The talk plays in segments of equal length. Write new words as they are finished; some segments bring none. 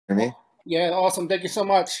me? Yeah, awesome. Thank you so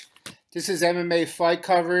much. This is MMA fight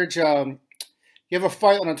coverage. You have a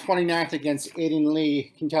fight on the 29th against Aiden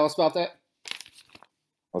Lee. Can you tell us about that?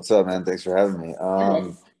 What's up, man? Thanks for having me. You're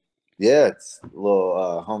welcome. Yeah, it's a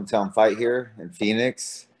little hometown fight here in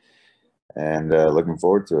Phoenix, and looking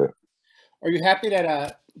forward to it. Are you happy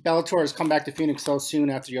that Bellator has come back to Phoenix so soon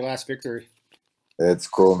after your last victory? It's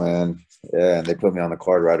cool, man. Yeah, and they put me on the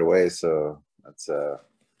card right away, so that's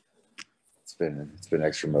it's been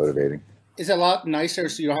extra motivating. Is it a lot nicer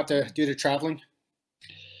so you don't have to do the traveling?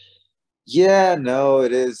 Yeah, no,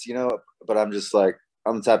 it is, but I'm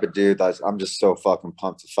the type of dude I'm just so fucking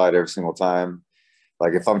pumped to fight every single time.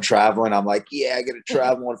 Like if I'm traveling, I'm like, yeah, I got to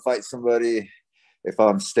travel and fight somebody. If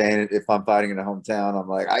I'm fighting in a hometown, I'm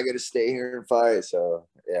like, I got to stay here and fight. So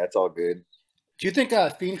yeah, it's all good. Do you think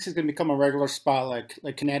Phoenix is going to become a regular spot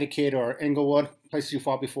like Connecticut or Inglewood, places you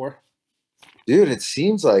fought before? Dude, it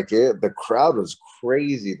seems like it. The crowd was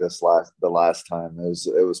crazy the last time.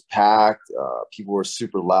 It was packed. People were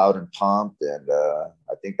super loud and pumped, and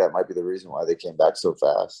I think that might be the reason why they came back so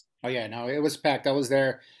fast. Oh yeah, no, it was packed. I was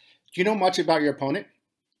there. Do you know much about your opponent?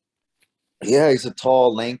 Yeah, he's a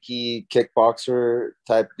tall, lanky kickboxer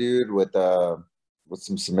type dude with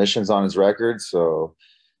some submissions on his record, so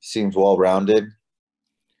seems well rounded.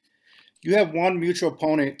 You have one mutual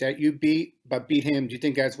opponent that you beat, but beat him. Do you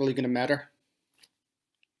think that's really going to matter?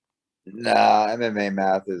 Nah, MMA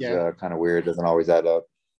math is Yeah. kind of weird. Doesn't always add up.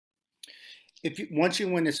 If you once you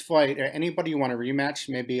win this fight, anybody you want to rematch?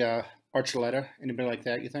 Maybe Archuleta, anybody like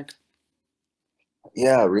that? You think?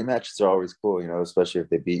 Yeah, rematches are always cool, especially if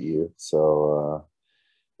they beat you. So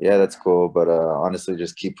yeah, that's cool. But honestly,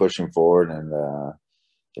 just keep pushing forward and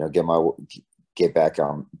get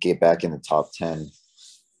back in the top 10.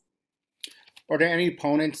 Are there any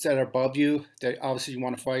opponents that are above you that obviously you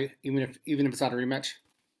want to fight, even if it's not a rematch?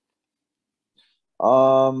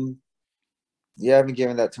 Um, yeah, I haven't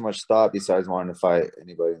given that too much thought besides wanting to fight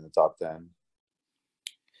anybody in the top 10.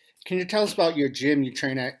 Can you tell us about your gym you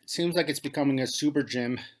train at? It seems like it's becoming a super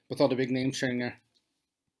gym with all the big names training there.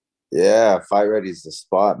 Yeah, Fight Ready's the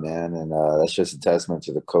spot, man, and that's just a testament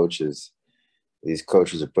to the coaches. These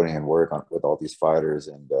coaches are putting in work with all these fighters,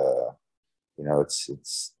 and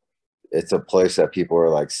it's a place that people are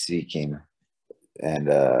like seeking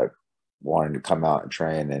and wanting to come out and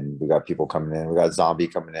train. And we got people coming in. We got Zombie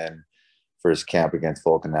coming in for his camp against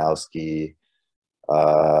Volkanovski.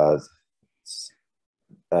 Uh,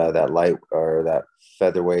 that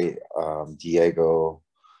featherweight Diego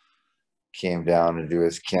came down to do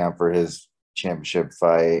his camp for his championship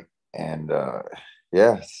fight, and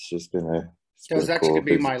yeah, it's That been was a actually cool going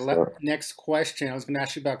to be busy my start. next question. I was going to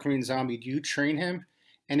ask you about Korean Zombie. Do you train him?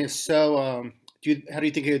 And if so, how do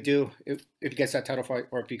you think he would do if he gets that title fight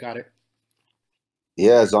or if he got it?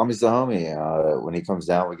 Yeah, Zombie's the homie. When he comes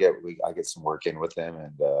down, I get some work in with him,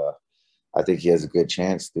 and I think he has a good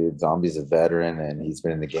chance, dude. Zombie's a veteran, and he's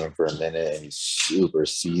been in the game for a minute, and he's super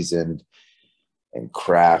seasoned and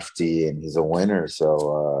crafty, and he's a winner.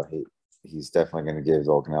 So he's definitely going to give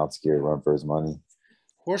Volkanovski a run for his money.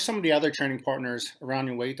 Who are some of the other training partners around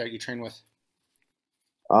your weight that you train with?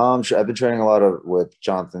 Sure, I've been training a lot with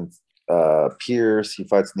Jonathan Pierce. He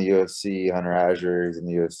fights in the UFC. Hunter Azure, he's in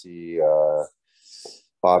the UFC.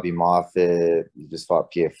 Bobby Moffitt, he just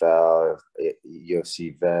fought PFL,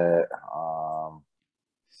 UFC vet.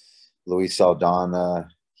 Luis Saldana,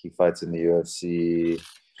 he fights in the UFC.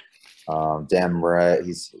 Dan Moret,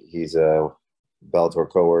 he's a Bellator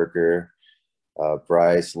coworker.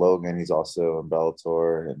 Bryce Logan, he's also in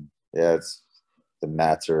Bellator, and yeah, the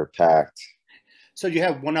mats are packed. So you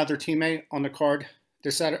have one other teammate on the card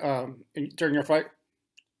this Saturday, during your fight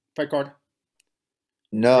card?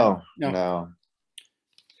 No, No. no.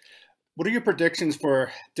 What are your predictions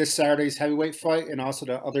for this Saturday's heavyweight fight and also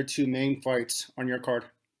the other two main fights on your card?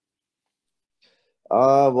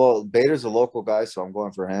 Well, Bader's a local guy, so I'm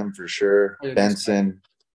going for him for sure. Oh, yeah, nice guy.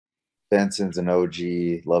 Benson's an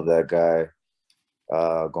OG. Love that guy.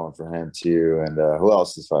 Going for him too. And who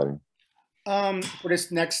else is fighting? For this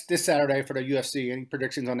Saturday for the UFC, any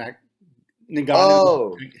predictions on that?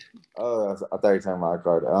 Nagano. Oh, I thought you were talking about my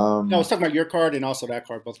card. No, I was talking about your card and also that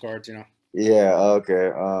card, both cards. Yeah,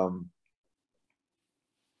 okay.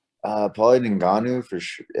 Probably Ngannou for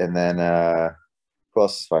sure, and then who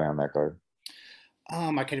else is fighting on that card?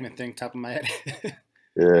 I can't even think top of my head.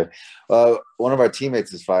 Yeah, one of our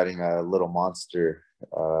teammates is fighting a little monster.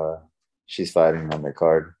 She's fighting on the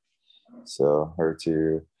card, so her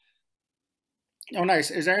too. Oh,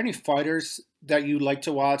 nice. Is there any fighters that you like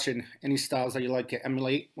to watch and any styles that you like to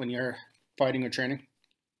emulate when you're fighting or training?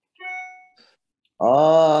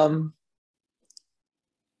 Um,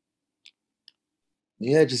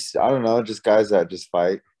 Yeah, just I don't know, just guys that just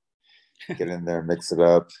fight, get in there, mix it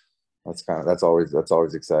up. That's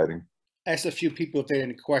always exciting. I asked a few people if they had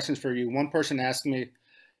any questions for you. One person asked me,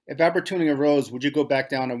 if opportunity arose, would you go back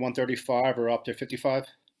down to 135 or up to 55?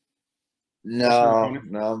 Question your No,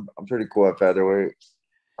 opponent. no, I'm pretty cool at featherweight.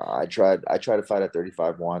 I tried to fight at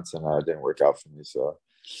 35 once, and it didn't work out for me. So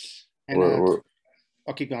And we're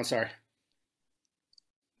I'll keep going. Sorry.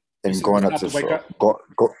 You and said you going up stopped to the weight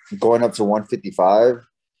cut? going up to 155.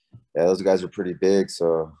 Yeah, those guys are pretty big,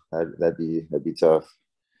 so that'd be tough.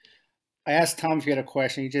 I asked Tom if he had a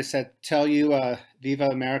question. He just said, tell you Viva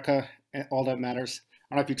America and all that matters.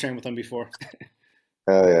 I don't know if you trained with him before.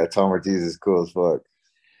 Hell yeah, Tom Ortiz is cool as fuck.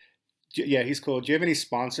 Yeah, he's cool. Do you have any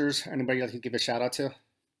sponsors? Anybody you could give a shout out to?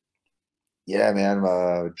 Yeah, man.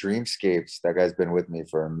 Dreamscapes. That guy's been with me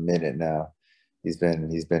for a minute now. He's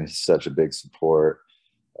been such a big support.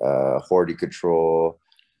 Horty Control,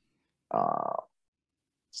 uh,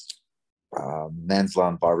 Men's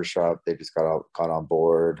Lawn Barbershop. They just got on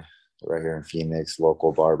board right here in Phoenix,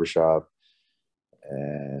 local barbershop,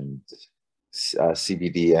 and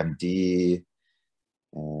CBD MD,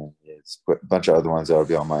 and it's a bunch of other ones that'll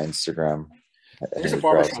be on my Instagram. Where's the Henry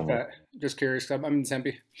Krause. barbershop at? Just curious. I'm in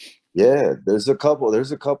Tempe. Yeah, there's a couple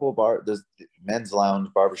Men's Lounge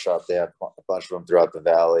Barbershop. They have a bunch of them throughout the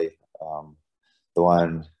valley. The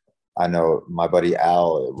one I know, my buddy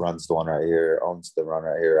Al runs the one right here, owns the run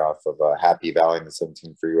right here off of Happy Valley in the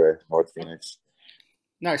 17 freeway, North Phoenix.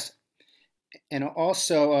 Nice. And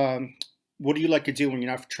also, what do you like to do when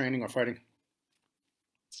you're not training or fighting?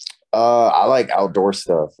 I like outdoor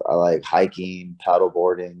stuff. I like hiking, paddle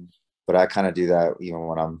boarding, but I kind of do that even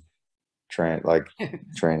when I'm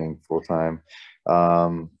training full time.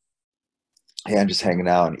 Um, yeah, I'm just hanging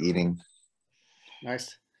out and eating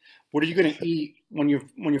Nice. What are you gonna eat when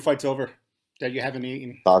your fight's over that you haven't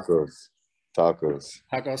eaten? tacos, tacos.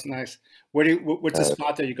 Tacos, nice. What's the Uh,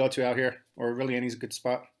 spot that you go to out here, or really any's a good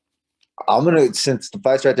spot? I'm gonna since the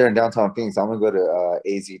fight's right there in downtown Phoenix, I'm gonna go to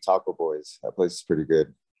AZ Taco Boys. That place is pretty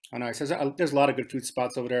good. Oh, nice. There's a lot of good food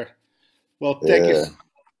spots over there. Well, Yeah.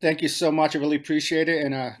 thank you so much. I really appreciate it,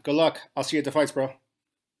 and good luck. I'll see you at the fights, bro.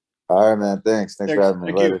 All right, man. Thanks. Thanks for Thanks. having me.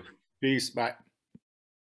 Thank you. Later. Peace. Bye.